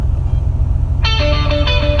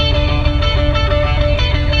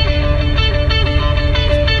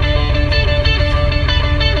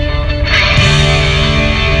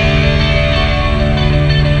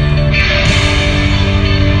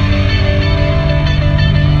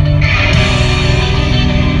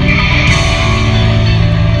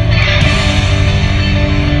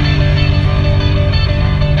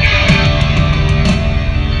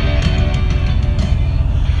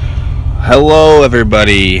Hello,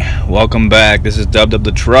 everybody. Welcome back. This is Dub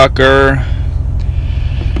the Trucker.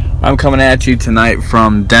 I'm coming at you tonight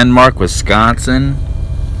from Denmark, Wisconsin.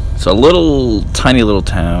 It's a tiny little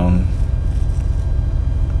town.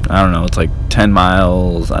 I don't know, it's like 10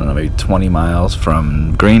 miles, maybe 20 miles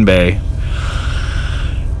from Green Bay.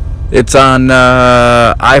 It's on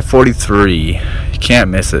I-43. You can't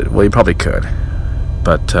miss it. Well, you probably could.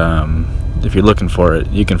 But if you're looking for it,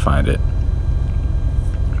 you can find it.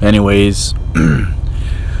 Anyways,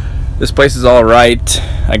 this place is all right.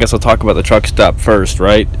 I guess I'll talk about the truck stop first,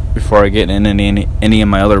 right? Before I get into any of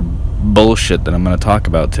my other bullshit that I'm going to talk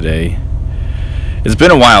about today. It's been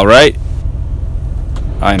a while, right?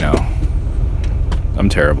 I know. I'm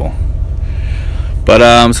terrible.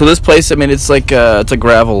 But so this place, it's like it's a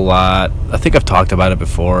gravel lot. I think I've talked about it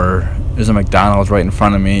before. There's a McDonald's right in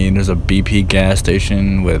front of me, and there's a BP gas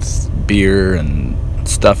station with beer and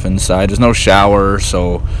stuff inside. There's no shower,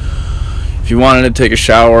 so if you wanted to take a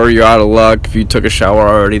shower, you're out of luck. If you took a shower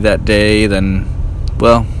already that day, then,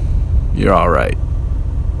 well, you're alright.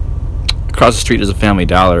 Across the street is a Family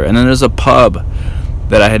Dollar, and then there's a pub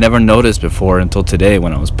that I had never noticed before until today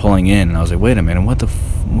when I was pulling in, and I was like, wait a minute, what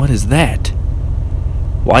is that?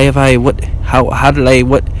 Why have I, how did I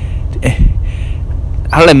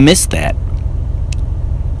miss that?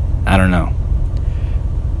 I don't know.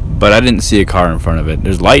 But I didn't see a car in front of it.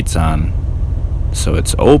 There's lights on, so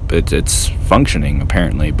it's open. It's functioning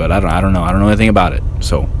apparently, but I don't know. I don't know anything about it.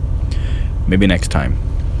 So maybe next time.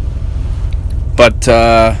 But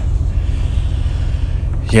yeah,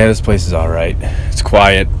 this place is all right. It's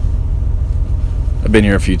quiet. I've been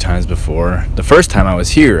here a few times before. The first time I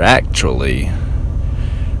was here, actually,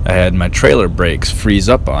 I had my trailer brakes freeze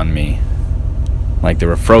up on me, like they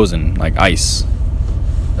were frozen, like ice.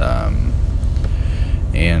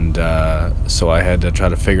 And so I had to try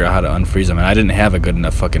to figure out how to unfreeze them, and I didn't have a good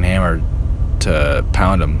enough fucking hammer to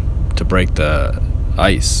pound them to break the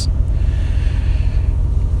ice.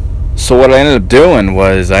 So what I ended up doing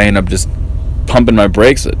was I ended up just pumping my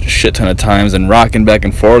brakes a shit ton of times and rocking back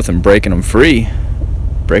and forth and breaking them free,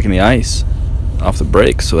 breaking the ice off the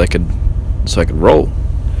brakes so I could roll.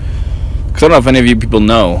 Because I don't know if any of you people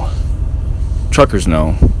know, truckers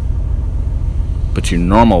know, but you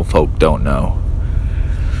normal folk don't know.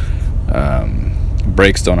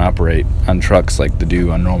 Brakes don't operate on trucks like they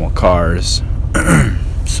do on normal cars.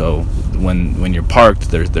 So when you're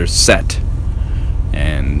parked, they're set,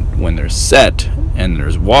 and when they're set and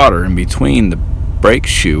there's water in between the brake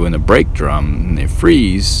shoe and the brake drum and they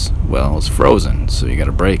freeze, well, it's frozen, so you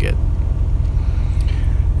gotta break it.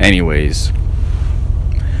 Anyways,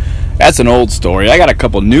 that's an old story. I got a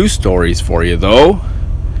couple new stories for you though.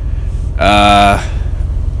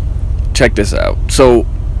 Check this out. So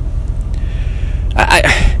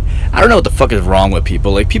I don't know what the fuck is wrong with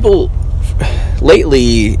people. Like, people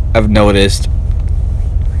lately, I've noticed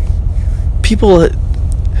people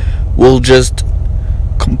will just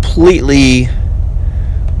completely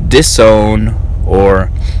disown or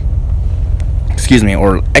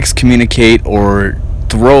excommunicate or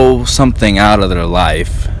throw something out of their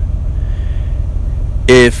life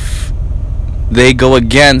if they go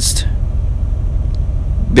against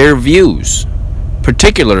their views.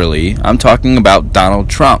 Particularly, I'm talking about Donald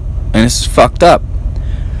Trump, and it's fucked up.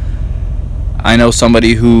 I know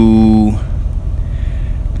somebody who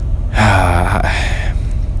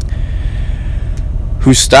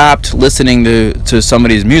stopped listening to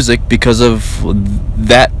somebody's music because of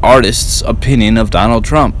that artist's opinion of Donald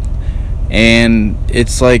Trump. And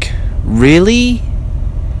it's like, really?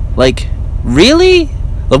 Like, really?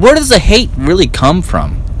 Like, where does the hate really come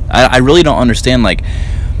from? I really don't understand. Like,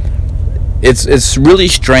 It's really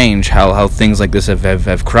strange how things like this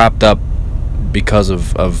have cropped up because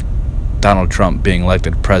of Donald Trump being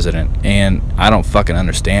elected president, and I don't fucking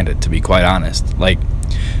understand it, to be quite honest. Like,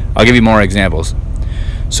 I'll give you more examples.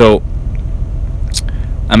 So,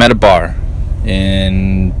 I'm at a bar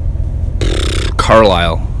in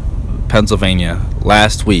Carlisle, Pennsylvania,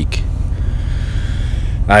 last week.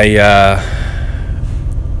 I'm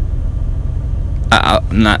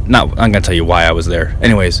gonna tell you why I was there.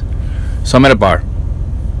 Anyways. So I'm at a bar,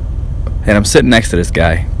 and I'm sitting next to this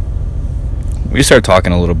guy. We start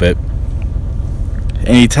talking a little bit, and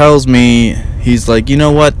he tells me, he's like, you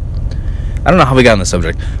know what? I don't know how we got on the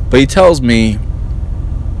subject, but he tells me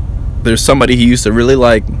there's somebody he used to really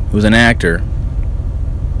like who's an actor,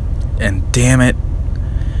 and damn it,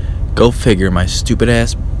 go figure, my stupid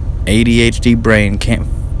ass ADHD brain can't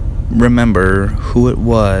remember who it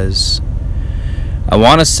was. I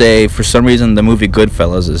want to say, for some reason, the movie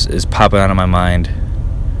Goodfellas is popping out of my mind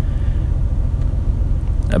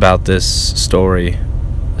about this story.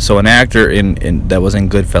 So an actor in that was in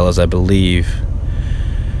Goodfellas, I believe.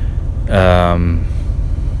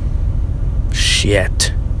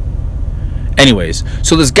 Shit. Anyways,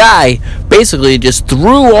 so this guy basically just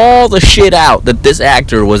threw all the shit out that this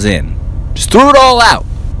actor was in. Just threw it all out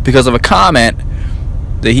because of a comment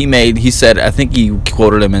that he made. He said, I think he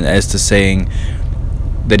quoted him as to saying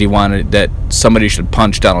that he wanted that somebody should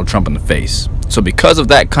punch Donald Trump in the face. So because of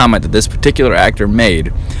that comment that this particular actor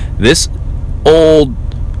made, this old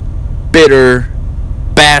bitter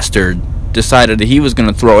bastard decided that he was going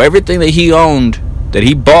to throw everything that he owned, that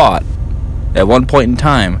he bought at one point in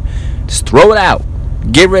time, just throw it out,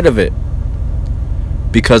 get rid of it,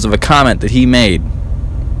 because of a comment that he made.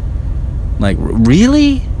 Like,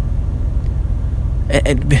 really?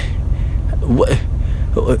 Did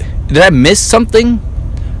I miss something?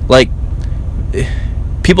 Like,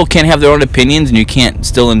 people can't have their own opinions and you can't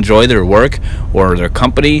still enjoy their work or their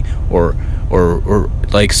company or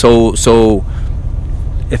like, so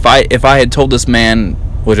if I had told this man,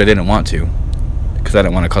 which I didn't want to, because I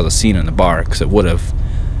didn't want to cause a scene in the bar, because it would have,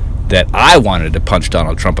 that I wanted to punch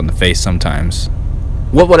Donald Trump in the face sometimes,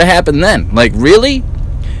 what would have happened then? Like, really?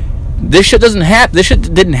 This shit doesn't happen. This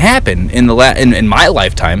shit didn't happen in in my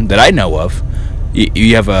lifetime that I know of.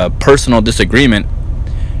 You have a personal disagreement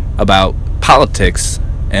about politics,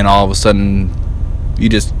 and all of a sudden you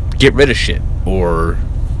just get rid of shit or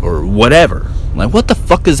whatever. Like, what the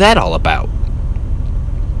fuck is that all about?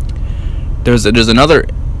 There's another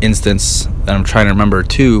instance that I'm trying to remember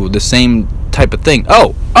too. The same type of thing.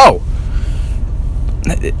 Oh.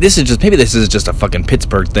 This is just a fucking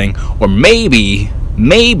Pittsburgh thing, or maybe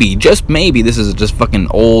just maybe this is just fucking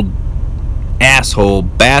old asshole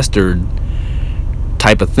bastard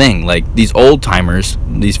type of thing. Like, these old timers,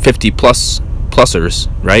 these 50 plusers,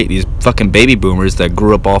 right? These fucking baby boomers that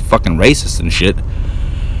grew up all fucking racist and shit,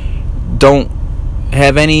 don't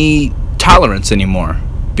have any tolerance anymore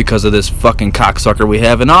because of this fucking cocksucker we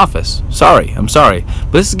have in office. I'm sorry,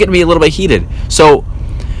 but this is getting me a little bit heated. So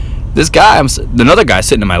this guy, another guy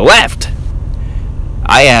sitting to my left,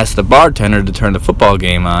 I asked the bartender to turn the football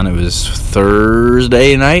game on. It was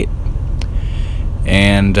Thursday night,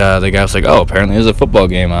 and the guy was like, "Oh, apparently there's a football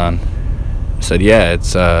game on." I said, "Yeah,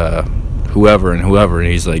 it's whoever and whoever." And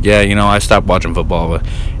he's like, "Yeah, I stopped watching football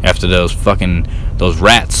after those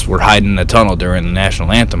rats were hiding in the tunnel during the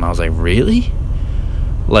national anthem." I was like, "Really?"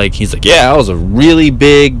 Like, he's like, "Yeah, I was a really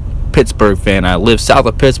big Pittsburgh fan. I live south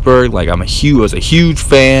of Pittsburgh. Like, I was a huge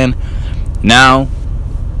fan. Now,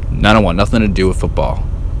 I don't want nothing to do with football,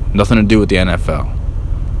 nothing to do with the NFL."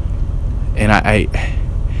 And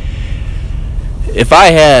if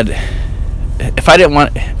I didn't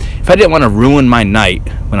want to ruin my night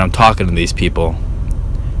when I'm talking to these people,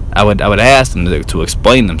 I would ask them to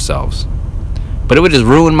explain themselves. But it would just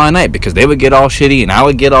ruin my night, because they would get all shitty and I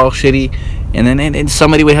would get all shitty, and then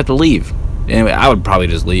somebody would have to leave. Anyway, I would probably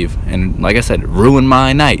just leave, and like I said, ruin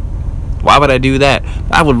my night. Why would I do that?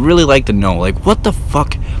 I would really like to know, like, what the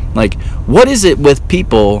fuck, like, what is it with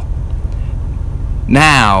people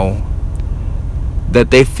now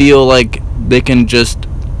that they feel like they can just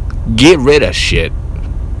get rid of shit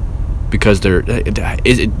because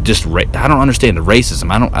is it just I don't understand the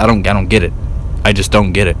racism. I don't get it. I just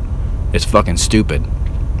don't get it. It's fucking stupid.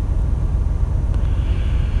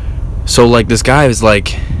 So, like, this guy is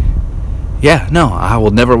like, "Yeah, no, I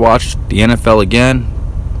will never watch the NFL again.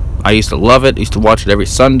 I used to love it. I used to watch it every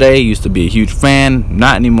Sunday. Used to be a huge fan.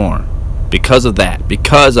 Not anymore. Because of that.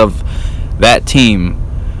 Because of that team,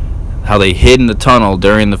 how they hid in the tunnel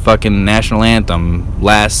during the fucking national anthem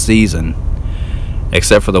last season.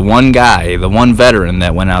 Except for the one guy, the one veteran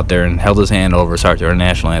that went out there and held his hand over his heart during the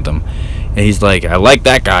national anthem. And he's like, I like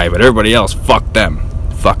that guy, but everybody else, fuck them.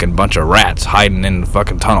 Fucking bunch of rats hiding in the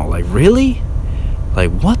fucking tunnel." Like, really?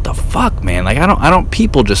 Like, what the fuck, man? Like, I don't,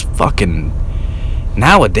 people just fucking,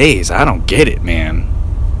 nowadays, I don't get it, man.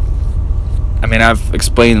 I mean, I've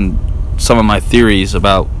explained some of my theories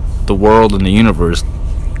about the world and the universe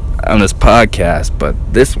on this podcast, but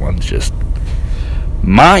this one's just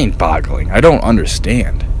mind-boggling. I don't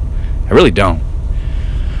understand. I really don't.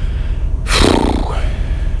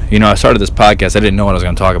 I started this podcast, I didn't know what I was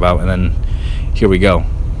going to talk about, and then here we go.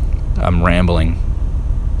 I'm rambling.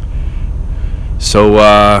 So,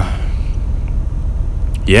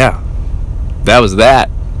 yeah, that was that.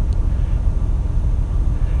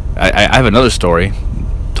 I have another story,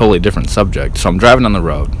 totally different subject. So I'm driving on the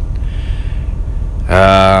road,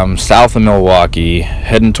 south of Milwaukee,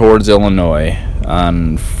 heading towards Illinois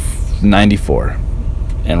on 94.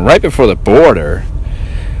 And right before the border,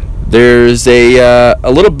 there's a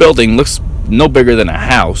little building, looks no bigger than a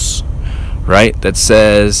house, right, that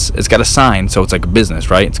says, it's got a sign, so it's like a business,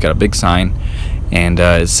 right? It's got a big sign, and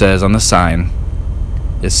it says on the sign,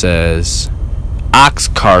 it says, ox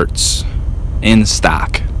carts in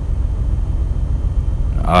stock.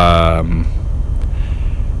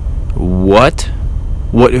 What?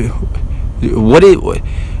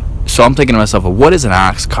 So I'm thinking to myself, what is an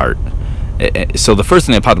ox cart? So the first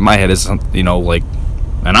thing that popped in my head is, like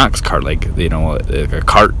an ox cart, like, a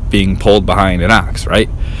cart being pulled behind an ox, right?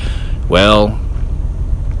 Well,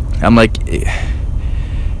 I'm like,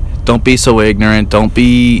 don't be so ignorant. Don't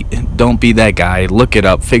be that guy. Look it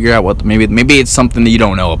up. Figure out what, maybe it's something that you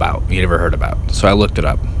don't know about, you never heard about. So I looked it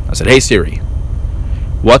up. I said, hey Siri,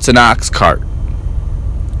 what's an ox cart?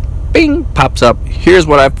 Bing, pops up. Here's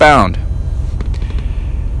what I found.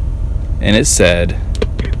 And it said,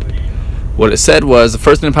 what it said was, the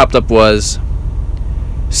first thing that popped up was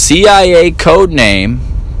CIA code name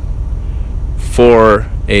for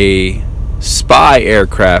a spy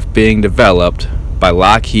aircraft being developed by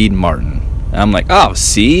Lockheed Martin. And I'm like, oh,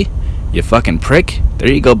 see? You fucking prick. There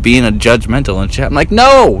you go, being a judgmental and shit. I'm like,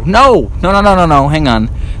 no, hang on.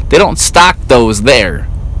 They don't stock those there.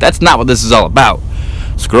 That's not what this is all about.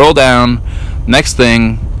 Scroll down. Next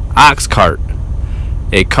thing, ox cart.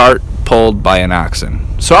 A cart pulled by an oxen.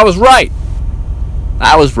 So I was right.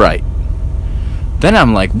 Then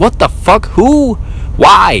I'm like, what the fuck? Who?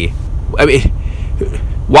 Why? I mean,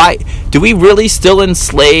 why? Do we really still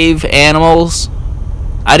enslave animals?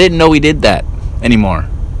 I didn't know we did that anymore.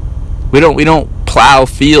 We don't plow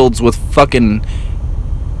fields with fucking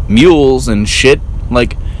mules and shit.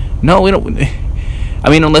 Like, no, we don't. I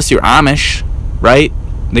mean, unless you're Amish, right?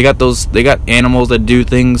 They got animals that do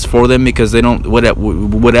things for them because they don't,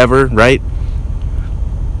 whatever, right?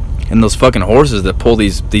 And those fucking horses that pull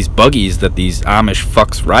these buggies that these Amish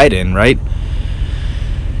fucks ride in, right?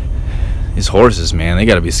 These horses, man, they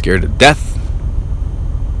gotta be scared to death.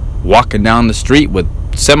 Walking down the street with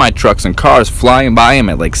semi-trucks and cars flying by them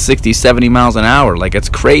at like 60, 70 miles an hour. Like, it's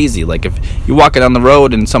crazy. Like, if you're walking down the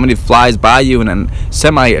road and somebody flies by you and then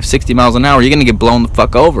semi at 60 miles an hour, you're gonna get blown the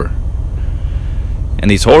fuck over. And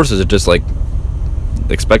these horses are just like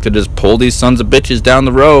expected to just pull these sons of bitches down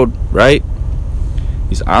the road, right?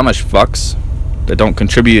 These Amish fucks that don't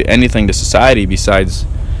contribute anything to society besides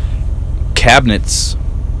cabinets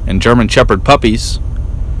and German Shepherd puppies.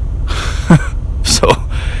 So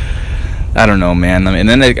I don't know, man. I mean,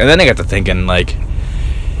 and then I got to thinking, like,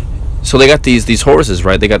 so they got these horses,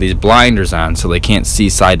 right? They got these blinders on, so they can't see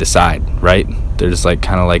side to side, right? They're just like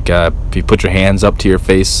kind of like if you put your hands up to your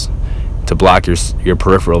face to block your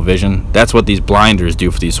peripheral vision. That's what these blinders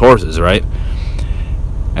do for these horses, right?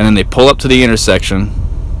 And then they pull up to the intersection,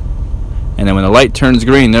 and then when the light turns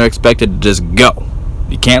green, they're expected to just go.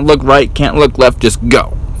 You can't look right, can't look left, just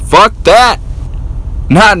go. Fuck that!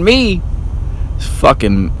 Not me!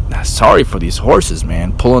 Fucking sorry for these horses,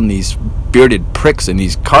 man. Pulling these bearded pricks in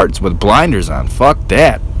these carts with blinders on. Fuck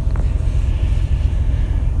that.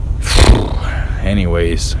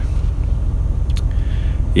 Anyways.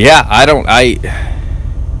 Yeah,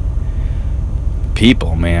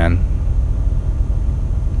 people, man.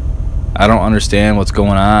 I don't understand what's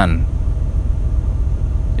going on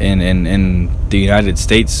in the United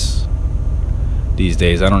States these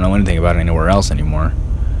days. I don't know anything about it anywhere else anymore.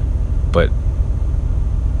 But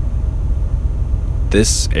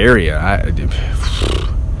this area,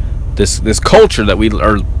 this culture that we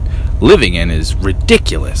are living in is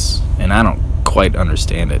ridiculous, and I don't quite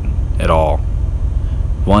understand it at all,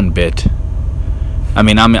 one bit. I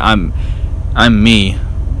mean, I'm me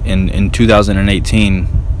in 2018.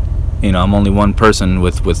 You know, I'm only one person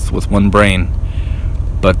with one brain,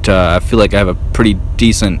 but I feel like I have a pretty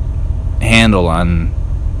decent handle on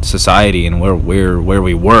society and where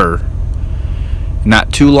we were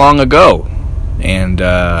not too long ago. And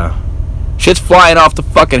shit's flying off the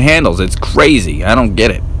fucking handles. It's crazy. I don't get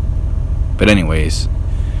it. But anyways,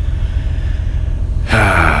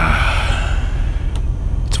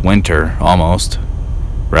 it's winter almost,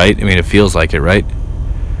 right? I mean, it feels like it, right?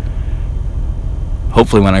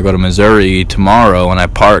 Hopefully when I go to Missouri tomorrow and I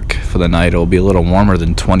park for the night, it'll be a little warmer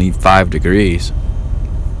than 25 degrees.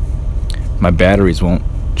 My batteries won't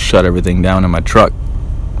shut everything down in my truck.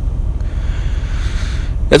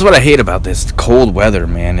 That's what I hate about this cold weather,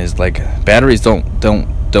 man, is like batteries don't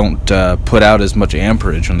put out as much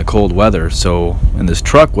amperage in the cold weather. So in this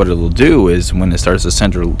truck, what it'll do is when it starts to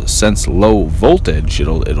sense low voltage,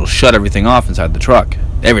 it'll shut everything off inside the truck.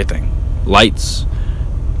 Everything. Lights,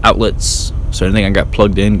 outlets, so anything I got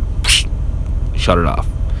plugged in, shut it off.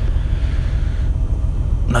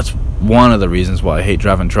 And that's one of the reasons why I hate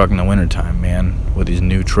driving truck in the wintertime, man, with these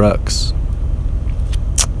new trucks.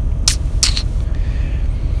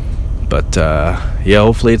 But yeah,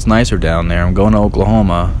 hopefully it's nicer down there. I'm going to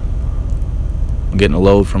Oklahoma. I'm getting a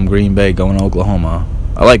load from Green Bay going to Oklahoma.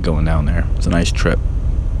 I like going down there. It's a nice trip.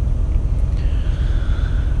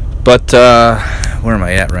 But where am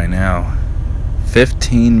I at right now?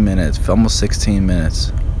 15 minutes, almost 16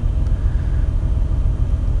 minutes.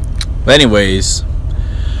 But anyways,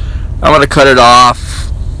 I'm going to cut it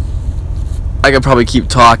off. I could probably keep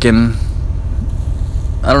talking.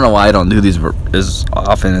 I don't know why I don't do these as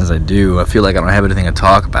often as I do. I feel like I don't have anything to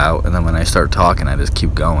talk about, and then when I start talking, I just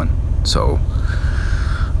keep going. So,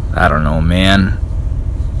 I don't know, man.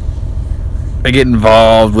 I get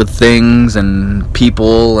involved with things and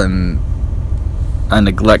people, and I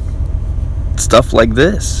neglect stuff like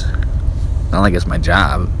this. Not like it's my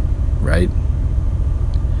job, right?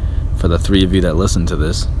 For the 3 of you that listen to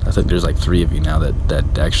this, I think there's like 3 of you now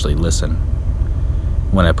that actually listen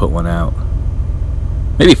when I put one out.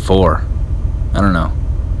 Maybe 4. I don't know.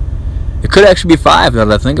 It could actually be 5 now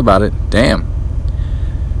that I think about it. Damn.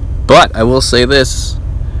 But I will say this.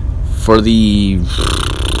 For the,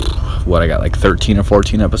 what, I got like 13 or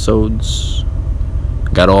 14 episodes.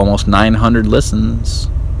 Got almost 900 listens.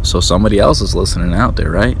 So somebody else is listening out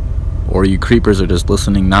there, right? Or you creepers are just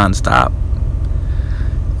listening nonstop.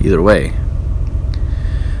 Either way,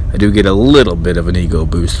 I do get a little bit of an ego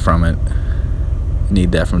boost from it.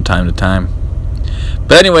 Need that from time to time.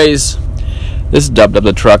 But anyways, this is Dub Dub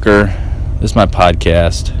the Trucker. This is my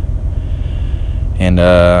podcast. And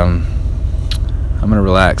I'm going to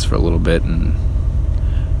relax for a little bit and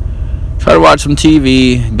try to watch some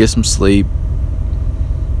TV, get some sleep.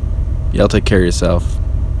 Y'all take care of yourself.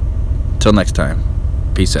 Till next time.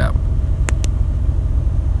 Peace out.